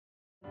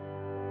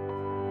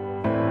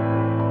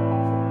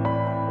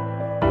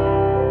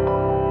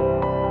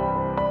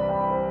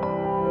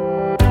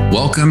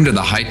Welcome to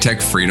the High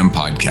Tech Freedom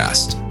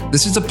Podcast.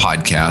 This is a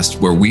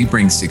podcast where we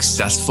bring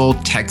successful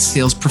tech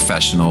sales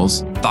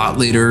professionals, thought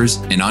leaders,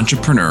 and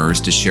entrepreneurs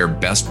to share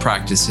best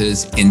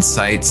practices,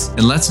 insights,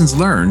 and lessons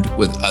learned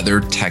with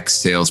other tech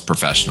sales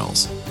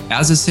professionals.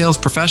 As a sales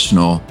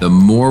professional, the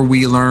more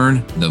we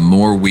learn, the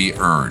more we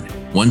earn.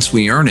 Once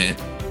we earn it,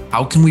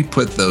 how can we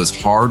put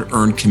those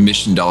hard-earned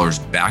commission dollars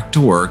back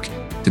to work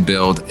to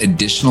build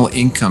additional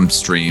income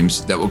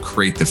streams that will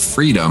create the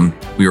freedom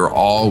we are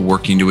all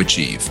working to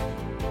achieve?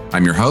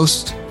 I'm your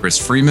host, Chris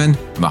Freeman.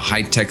 I'm a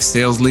high-tech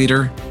sales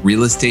leader,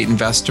 real estate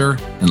investor,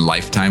 and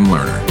lifetime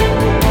learner.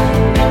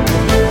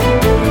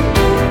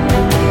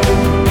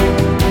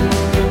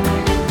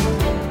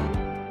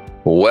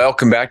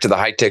 Welcome back to the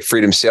High Tech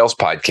Freedom Sales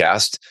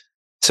Podcast.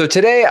 So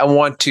today I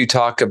want to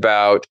talk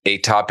about a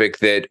topic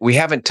that we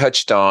haven't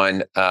touched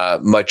on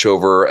much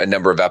over a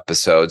number of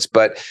episodes,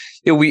 but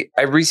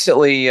I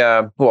recently,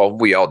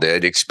 we all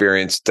did,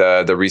 experienced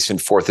the recent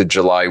 4th of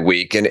July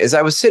week. And as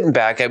I was sitting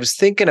back, I was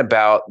thinking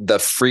about the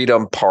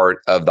freedom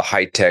part of the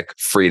High Tech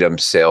Freedom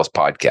Sales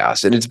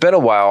Podcast. And it's been a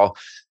while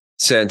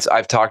since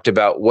I've talked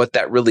about what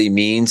that really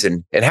means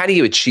and how do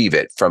you achieve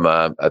it from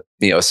a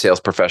sales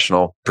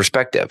professional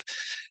perspective.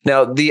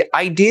 Now, the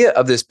idea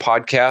of this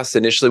podcast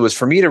initially was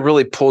for me to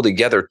really pull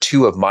together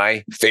two of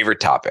my favorite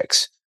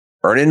topics,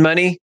 earning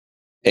money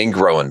and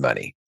growing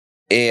money.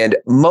 And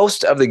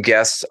most of the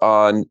guests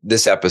on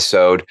this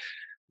episode,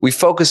 we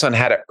focus on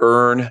how to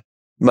earn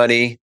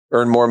money,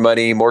 earn more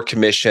money, more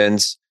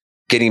commissions,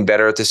 getting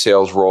better at the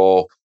sales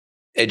role,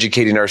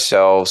 educating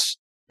ourselves,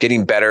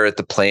 getting better at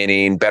the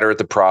planning, better at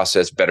the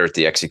process, better at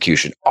the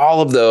execution.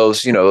 All of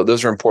those,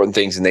 those are important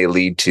things and they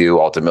lead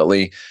to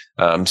ultimately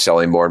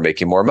selling more and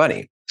making more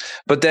money.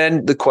 But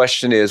then the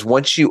question is,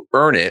 once you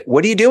earn it,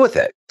 what do you do with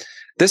it?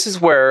 This is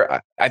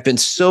where I've been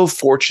so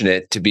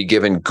fortunate to be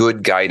given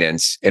good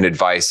guidance and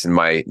advice in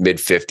my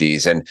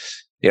mid-50s. And,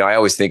 I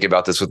always think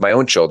about this with my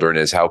own children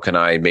is how can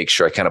I make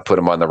sure I kind of put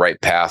them on the right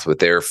path with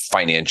their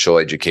financial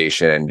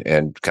education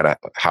and kind of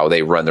how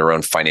they run their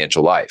own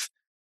financial life.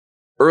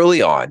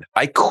 Early on,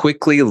 I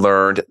quickly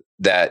learned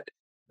that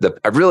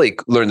I really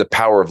learned the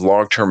power of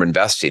long-term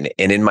investing.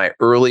 And in my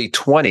early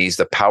 20s,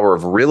 the power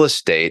of real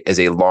estate as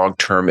a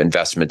long-term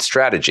investment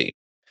strategy.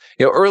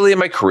 Early in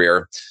my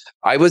career,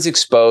 I was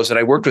exposed and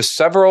I worked with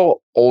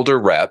several older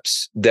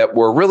reps that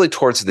were really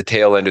towards the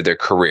tail end of their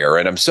career.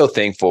 And I'm so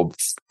thankful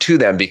to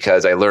them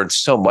because I learned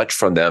so much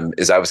from them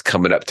as I was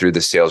coming up through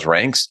the sales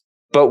ranks.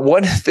 But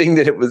one thing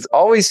that it was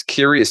always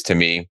curious to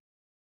me,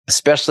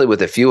 especially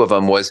with a few of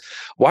them, was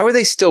why were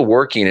they still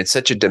working in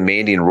such a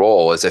demanding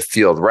role as a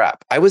field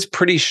rep? I was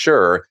pretty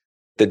sure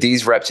that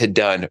these reps had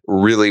done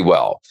really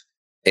well.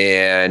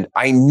 And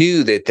I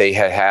knew that they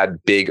had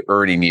had big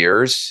earning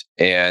years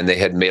and they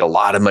had made a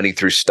lot of money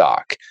through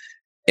stock.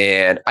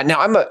 And now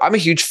I'm a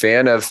huge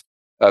fan of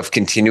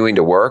continuing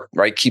to work,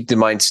 right? Keep the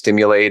mind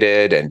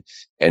stimulated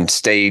and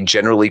stay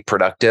generally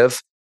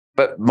productive.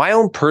 But my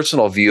own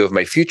personal view of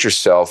my future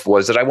self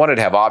was that I wanted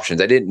to have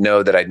options. I didn't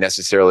know that I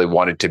necessarily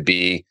wanted to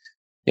be,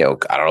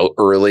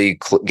 early,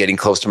 getting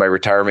close to my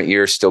retirement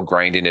years, still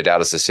grinding it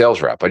out as a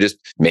sales rep.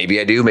 Maybe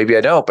I do, maybe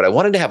I don't, but I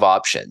wanted to have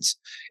options.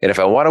 And if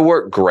I want to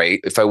work,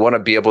 great. If I want to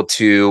be able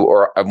to,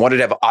 or I wanted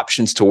to have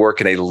options to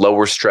work in a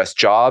lower stress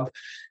job,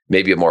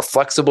 maybe a more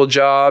flexible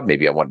job,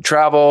 maybe I want to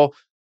travel.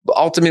 But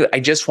ultimately, I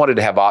just wanted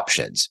to have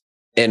options.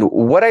 And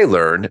what I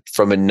learned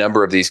from a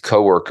number of these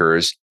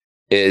coworkers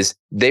is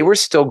they were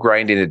still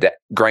grinding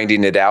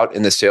it out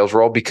in the sales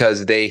role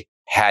because they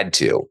had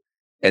to,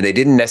 and they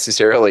didn't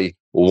necessarily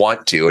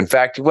want to. In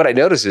fact, what I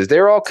noticed is they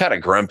were all kind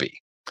of grumpy.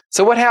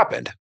 So what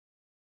happened?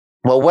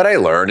 Well, what I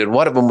learned, and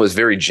one of them was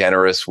very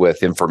generous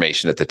with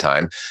information at the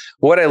time,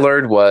 what I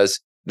learned was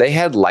they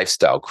had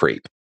lifestyle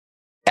creep.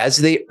 As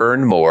they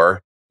earned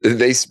more,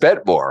 they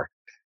spent more.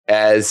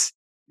 As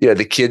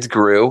the kids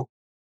grew,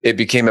 it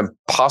became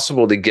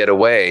impossible to get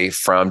away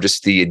from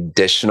just the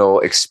additional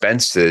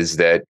expenses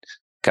that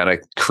kind of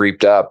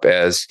creeped up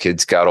as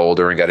kids got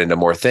older and got into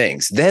more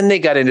things. Then they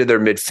got into their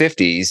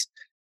mid-50s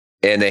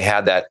and they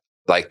had that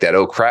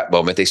oh crap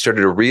moment. They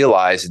started to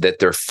realize that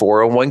their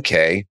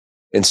 401k,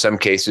 in some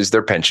cases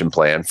their pension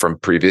plan from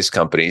previous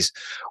companies,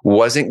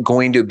 wasn't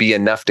going to be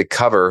enough to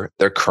cover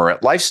their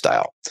current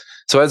lifestyle.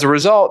 So as a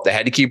result, they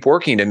had to keep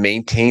working to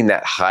maintain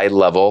that high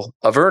level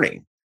of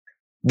earning.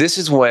 This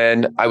is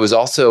when I was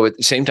also, at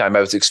the same time,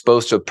 I was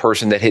exposed to a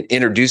person that had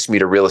introduced me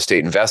to real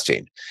estate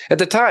investing. At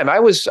the time, I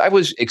was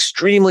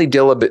extremely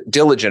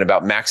diligent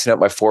about maxing out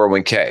my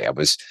 401k. I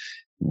was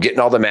getting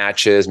all the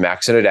matches,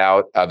 maxing it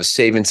out. I was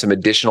saving some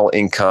additional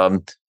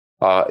income,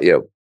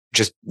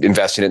 just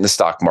investing it in the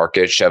stock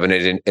market, shoving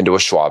it into a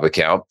Schwab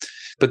account.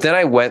 But then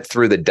I went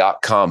through the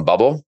dot-com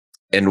bubble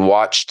and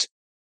watched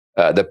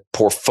the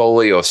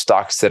portfolio of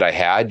stocks that I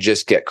had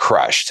just get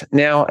crushed.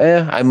 Now,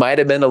 I might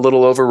have been a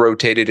little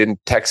over-rotated in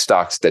tech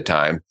stocks at the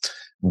time,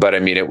 but I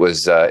mean, it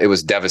was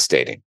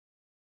devastating.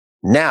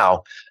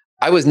 Now,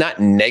 I was not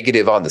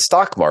negative on the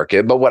stock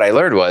market, but what I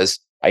learned was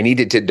I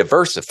needed to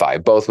diversify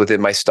both within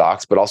my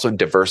stocks, but also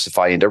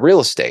diversify into real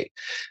estate.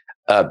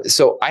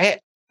 So I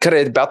kind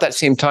of about that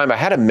same time, I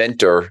had a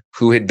mentor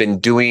who had been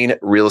doing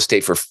real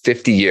estate for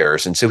 50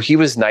 years. And so he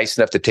was nice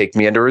enough to take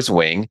me under his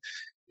wing.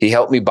 He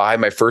helped me buy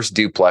my first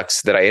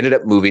duplex that I ended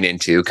up moving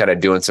into, kind of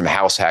doing some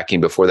house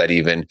hacking before that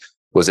even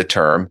was a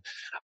term.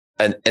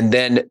 And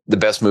then the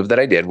best move that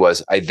I did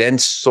was I then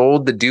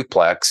sold the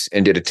duplex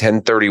and did a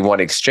 1031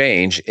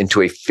 exchange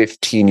into a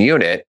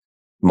 15-unit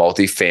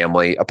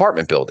multifamily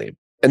apartment building.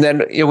 And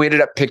then we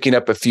ended up picking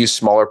up a few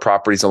smaller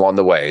properties along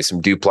the way, some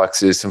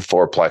duplexes, some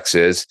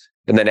fourplexes.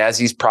 And then as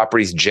these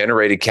properties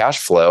generated cash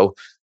flow,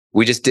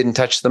 we just didn't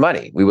touch the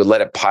money. We would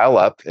let it pile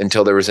up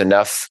until there was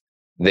enough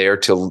there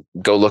to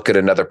go look at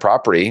another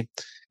property.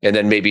 And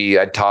then maybe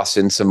I'd toss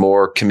in some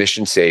more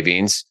commission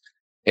savings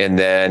and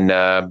then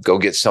go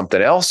get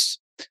something else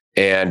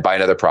and buy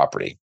another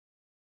property.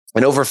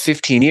 And over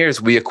 15 years,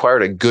 we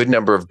acquired a good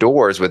number of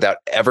doors without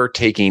ever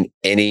taking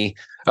any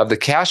of the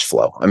cash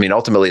flow. I mean,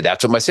 ultimately,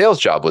 that's what my sales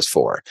job was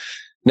for.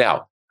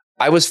 Now,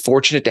 I was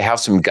fortunate to have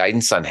some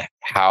guidance on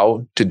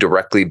how to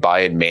directly buy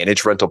and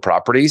manage rental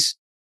properties.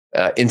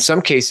 In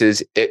some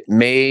cases, it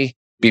may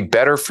be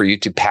better for you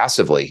to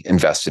passively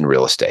invest in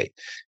real estate.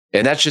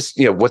 And that's just,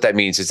 what that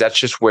means is that's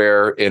just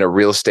where in a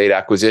real estate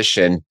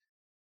acquisition,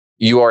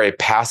 you are a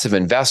passive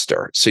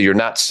investor. So you're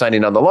not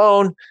signing on the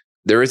loan.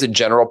 There is a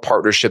general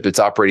partnership that's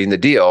operating the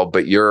deal,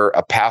 but you're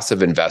a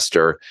passive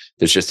investor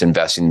that's just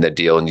investing in the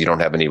deal and you don't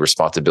have any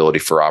responsibility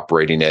for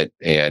operating it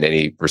and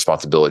any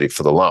responsibility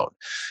for the loan.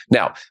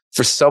 Now,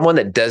 for someone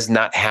that does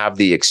not have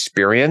the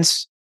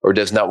experience or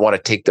does not want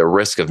to take the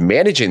risk of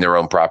managing their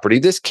own property,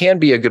 this can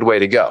be a good way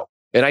to go.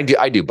 And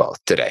I do both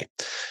today.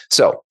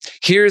 So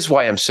here's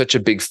why I'm such a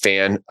big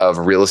fan of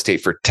real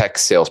estate for tech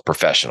sales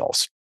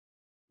professionals.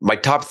 My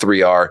top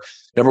three are,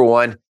 number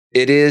one,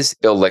 it is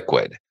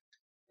illiquid.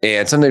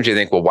 And sometimes you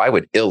think, well, why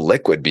would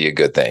illiquid be a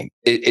good thing?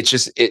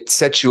 It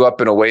sets you up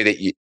in a way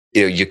that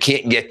you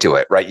can't get to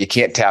it, right? You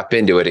can't tap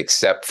into it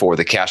except for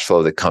the cash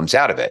flow that comes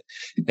out of it.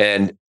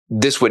 And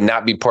this would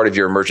not be part of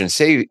your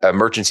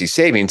emergency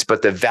savings,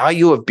 but the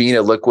value of being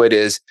illiquid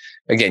is,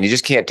 again, you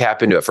just can't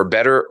tap into it. For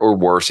better or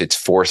worse, it's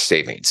forced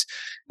savings.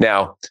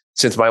 Now,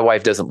 since my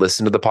wife doesn't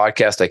listen to the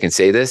podcast, I can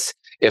say this.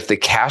 If the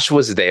cash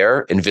was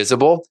there and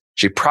visible,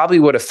 she probably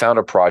would have found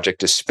a project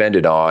to spend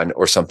it on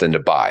or something to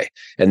buy.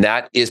 And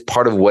that is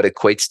part of what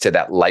equates to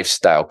that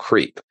lifestyle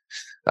creep.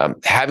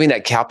 Having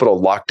that capital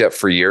locked up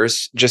for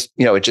years,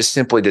 it just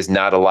simply does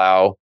not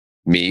allow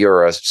me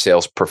or a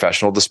sales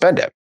professional to spend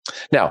it.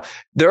 Now,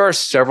 there are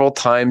several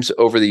times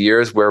over the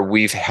years where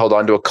we've held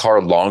onto a car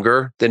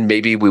longer than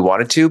maybe we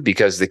wanted to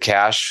because the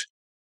cash,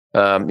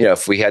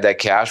 if we had that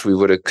cash, we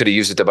could have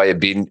used it to buy a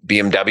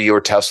BMW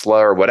or Tesla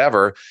or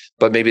whatever,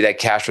 but maybe that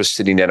cash was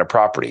sitting in a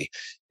property.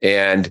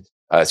 And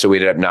so we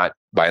ended up not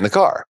buying the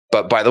car.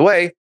 But by the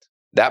way,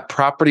 that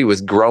property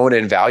was growing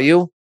in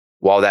value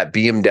while that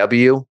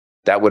BMW,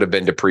 that would have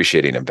been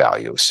depreciating in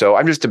value. So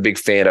I'm just a big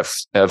fan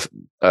of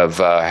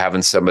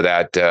having some of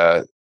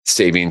that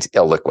savings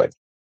illiquid.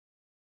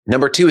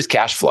 Number two is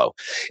cash flow.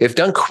 If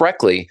done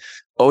correctly,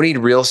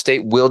 owning real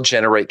estate will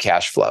generate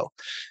cash flow.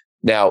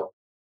 Now,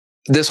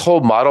 this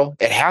whole model,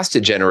 it has to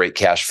generate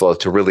cash flow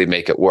to really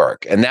make it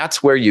work. And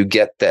that's where you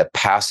get the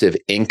passive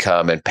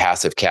income and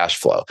passive cash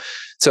flow.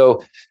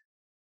 So,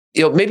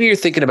 maybe you're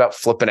thinking about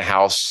flipping a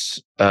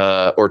house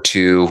or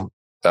two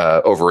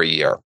over a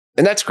year.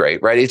 And that's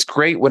great, right? It's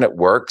great when it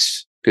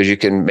works because you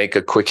can make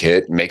a quick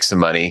hit and make some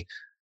money,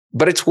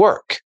 but it's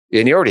work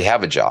and you already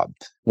have a job.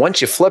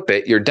 Once you flip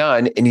it, you're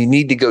done and you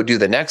need to go do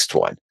the next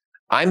one.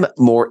 I'm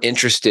more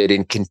interested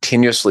in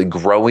continuously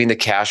growing the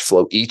cash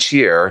flow each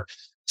year.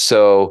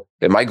 And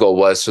my goal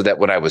was so that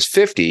when I was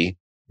 50,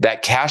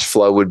 that cash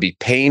flow would be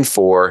paying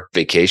for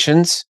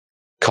vacations,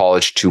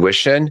 college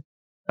tuition,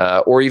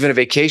 or even a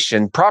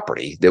vacation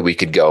property that we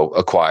could go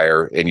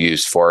acquire and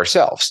use for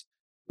ourselves.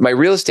 My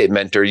real estate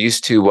mentor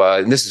used to,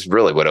 and this is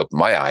really what opened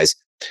my eyes,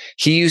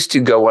 he used to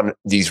go on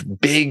these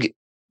big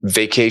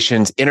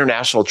vacations,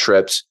 international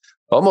trips,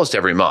 almost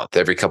every month,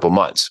 every couple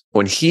months.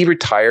 When he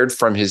retired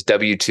from his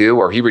W-2,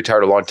 or he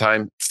retired a long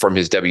time from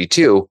his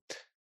W-2,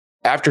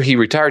 after he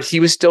retired, he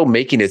was still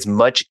making as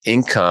much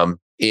income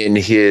in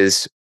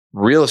his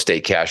real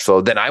estate cash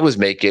flow than I was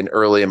making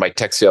early in my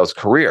tech sales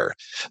career.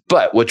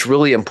 But what's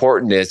really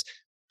important is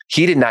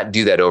he did not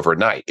do that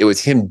overnight. It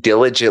was him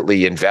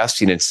diligently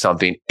investing in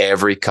something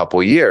every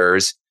couple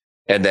years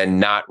and then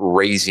not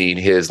raising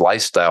his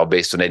lifestyle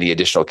based on any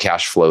additional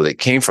cash flow that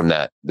came from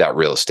that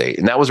real estate.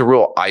 And that was a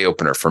real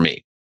eye-opener for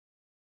me.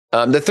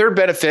 The third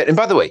benefit, and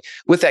by the way,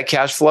 with that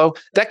cash flow,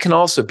 that can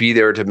also be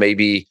there to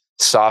maybe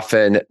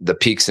soften the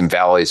peaks and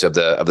valleys of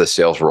the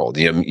sales world.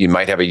 You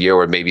might have a year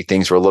where maybe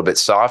things were a little bit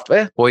soft.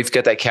 Well, you've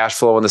got that cash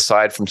flow on the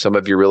side from some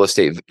of your real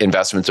estate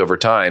investments over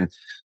time.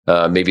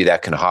 Maybe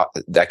that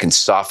can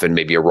soften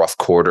maybe a rough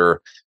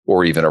quarter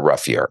or even a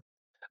rough year.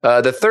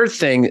 The third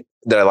thing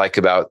that I like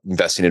about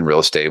investing in real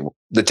estate,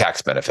 the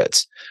tax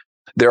benefits.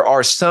 There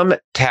are some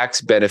tax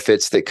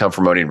benefits that come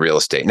from owning real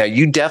estate. Now,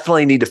 you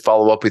definitely need to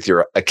follow up with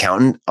your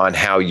accountant on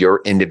how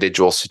your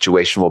individual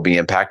situation will be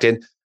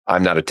impacted.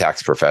 I'm not a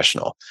tax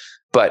professional.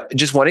 But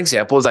just one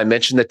example is I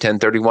mentioned the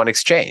 1031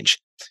 exchange.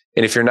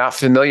 And if you're not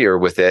familiar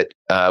with it,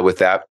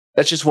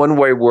 that's just one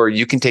way where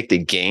you can take the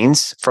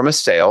gains from a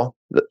sale,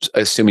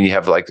 assuming you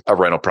have like a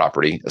rental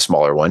property, a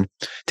smaller one,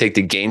 take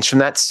the gains from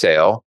that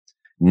sale,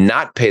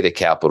 not pay the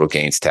capital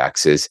gains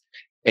taxes,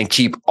 and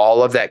keep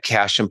all of that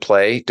cash in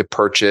play to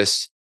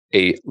purchase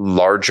a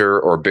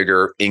larger or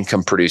bigger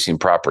income producing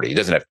property. It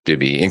doesn't have to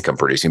be income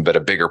producing, but a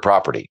bigger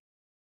property.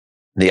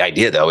 The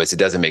idea, though, is it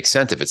doesn't make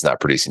sense if it's not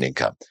producing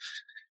income.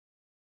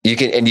 You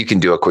can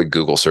do a quick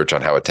Google search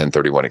on how a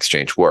 1031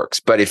 exchange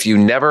works. But if you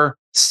never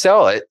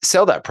sell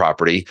that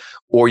property,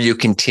 or you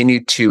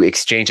continue to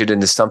exchange it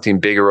into something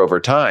bigger over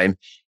time,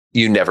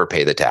 you never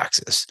pay the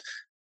taxes.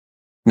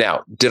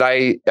 Now, did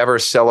I ever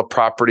sell a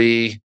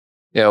property,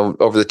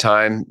 over the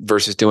time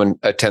versus doing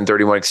a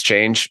 1031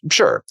 exchange?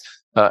 Sure.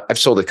 I've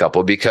sold a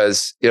couple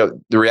because, the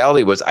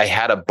reality was I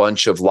had a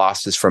bunch of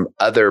losses from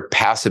other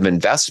passive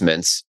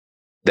investments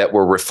that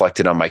were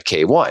reflected on my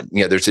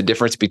K1. There's a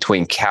difference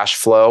between cash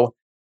flow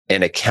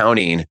and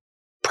accounting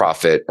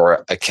profit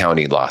or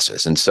accounting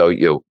losses. And so,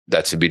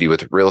 that's the beauty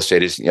with real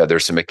estate is,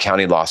 there's some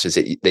accounting losses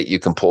that you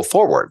can pull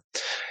forward.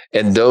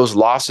 And those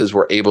losses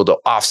were able to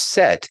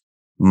offset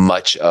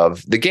much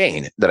of the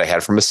gain that I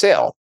had from a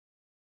sale.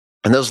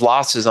 And those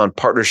losses on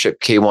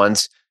partnership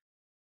K1s,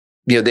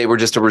 they were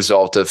just a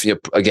result of,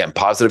 again,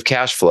 positive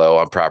cash flow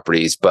on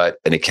properties, but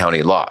an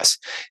accounting loss.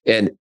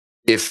 And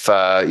if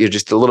you're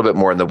just a little bit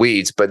more in the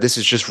weeds, but this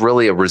is just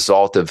really a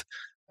result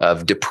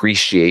of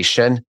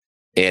depreciation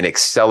and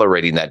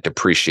accelerating that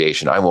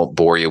depreciation. I won't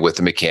bore you with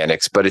the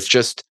mechanics, but it's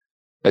just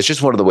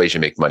one of the ways you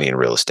make money in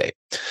real estate.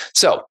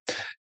 So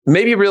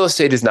maybe real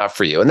estate is not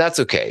for you, and that's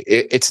okay.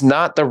 It's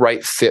not the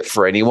right fit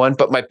for anyone.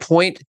 But my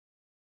point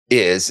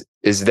is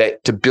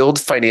that to build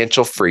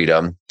financial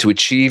freedom, to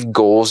achieve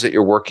goals that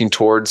you're working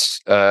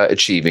towards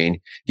achieving,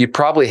 you're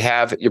probably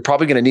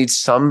going to need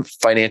some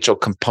financial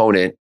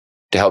component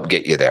to help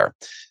get you there.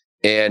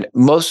 And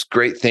most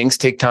great things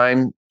take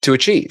time to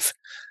achieve.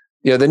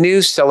 The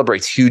news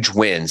celebrates huge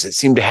wins that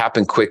seem to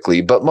happen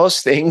quickly, but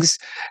most things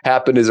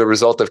happen as a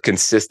result of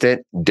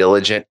consistent,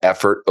 diligent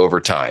effort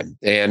over time.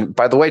 And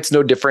by the way, it's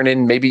no different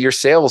in maybe your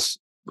sales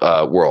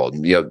world.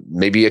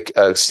 Maybe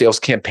a sales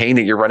campaign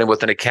that you're running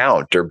with an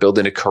account or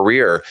building a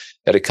career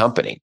at a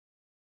company.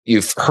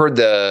 You've heard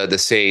the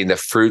saying, the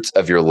fruits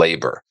of your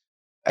labor.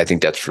 I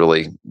think that's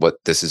really what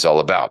this is all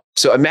about.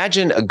 So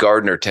imagine a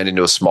gardener tending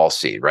to a small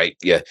seed, right?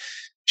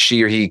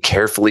 She or he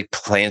carefully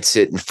plants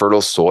it in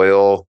fertile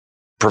soil,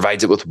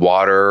 provides it with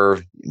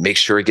water, makes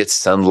sure it gets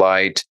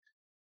sunlight,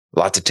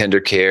 lots of tender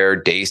care.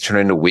 Days turn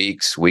into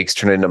weeks, weeks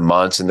turn into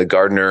months, and the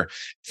gardener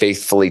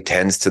faithfully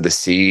tends to the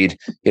seed,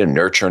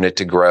 nurturing it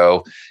to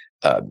grow.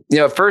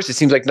 At first it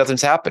seems like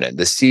nothing's happening.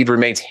 The seed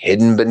remains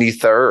hidden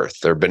beneath the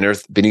earth or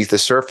beneath the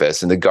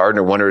surface, and the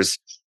gardener wonders,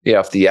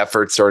 if the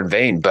efforts are in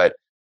vain. But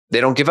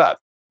they don't give up.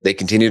 They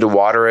continue to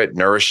water it,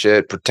 nourish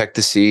it, protect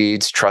the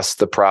seeds, trust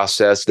the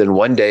process. Then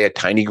one day, a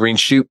tiny green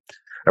shoot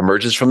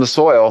emerges from the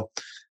soil,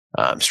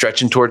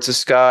 stretching towards the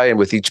sky, and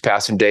with each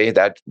passing day,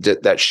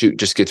 that shoot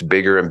just gets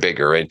bigger and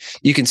bigger. And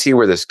you can see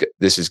where this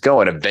is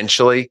going.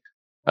 Eventually,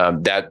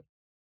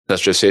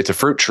 let's just say it's a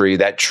fruit tree.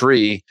 That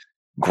tree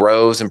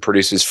grows and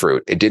produces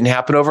fruit. It didn't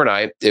happen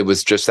overnight. It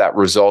was just that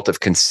result of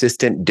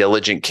consistent,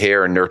 diligent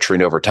care and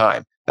nurturing over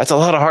time. That's a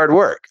lot of hard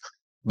work.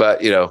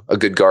 But a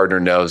good gardener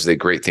knows that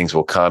great things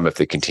will come if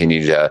they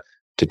continue to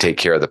take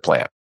care of the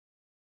plant.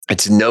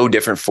 It's no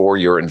different for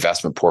your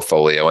investment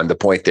portfolio. And the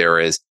point there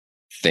is,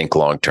 think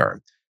long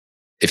term.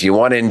 If you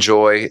want to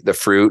enjoy the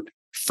fruit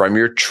from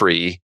your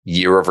tree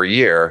year over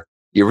year,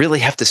 you really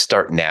have to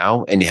start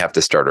now, and you have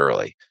to start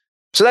early.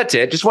 So that's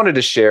it. Just wanted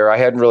to share. I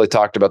hadn't really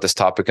talked about this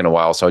topic in a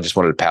while, so I just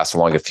wanted to pass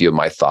along a few of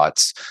my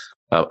thoughts.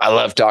 I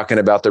love talking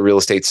about the real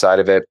estate side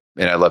of it,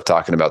 and I love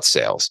talking about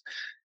sales.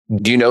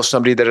 Do you know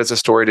somebody that has a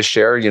story to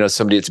share?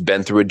 Somebody that's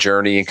been through a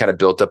journey and kind of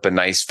built up a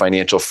nice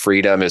financial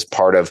freedom as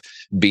part of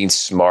being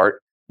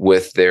smart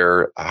with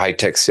their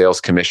high-tech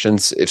sales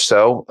commissions? If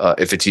so,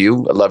 if it's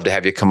you, I'd love to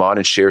have you come on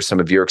and share some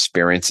of your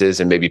experiences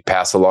and maybe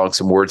pass along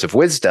some words of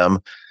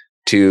wisdom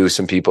to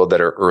some people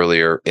that are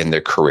earlier in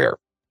their career.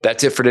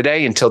 That's it for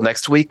today. Until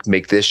next week,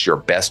 make this your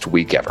best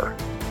week ever.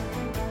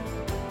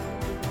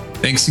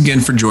 Thanks again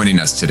for joining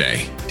us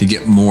today. To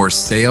get more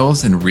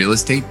sales and real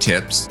estate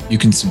tips, you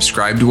can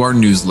subscribe to our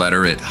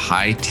newsletter at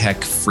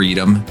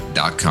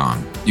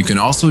hightechfreedom.com. You can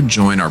also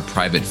join our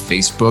private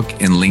Facebook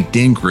and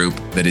LinkedIn group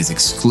that is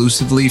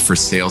exclusively for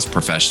sales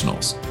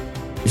professionals.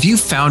 If you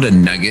found a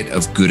nugget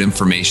of good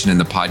information in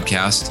the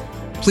podcast,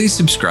 please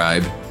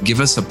subscribe, give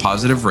us a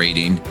positive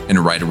rating, and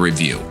write a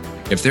review.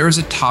 If there is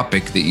a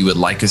topic that you would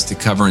like us to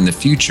cover in the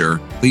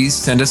future, please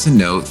send us a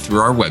note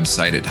through our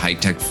website at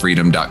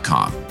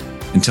hightechfreedom.com.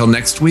 Until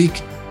next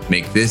week,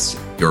 make this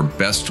your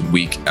best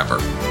week ever.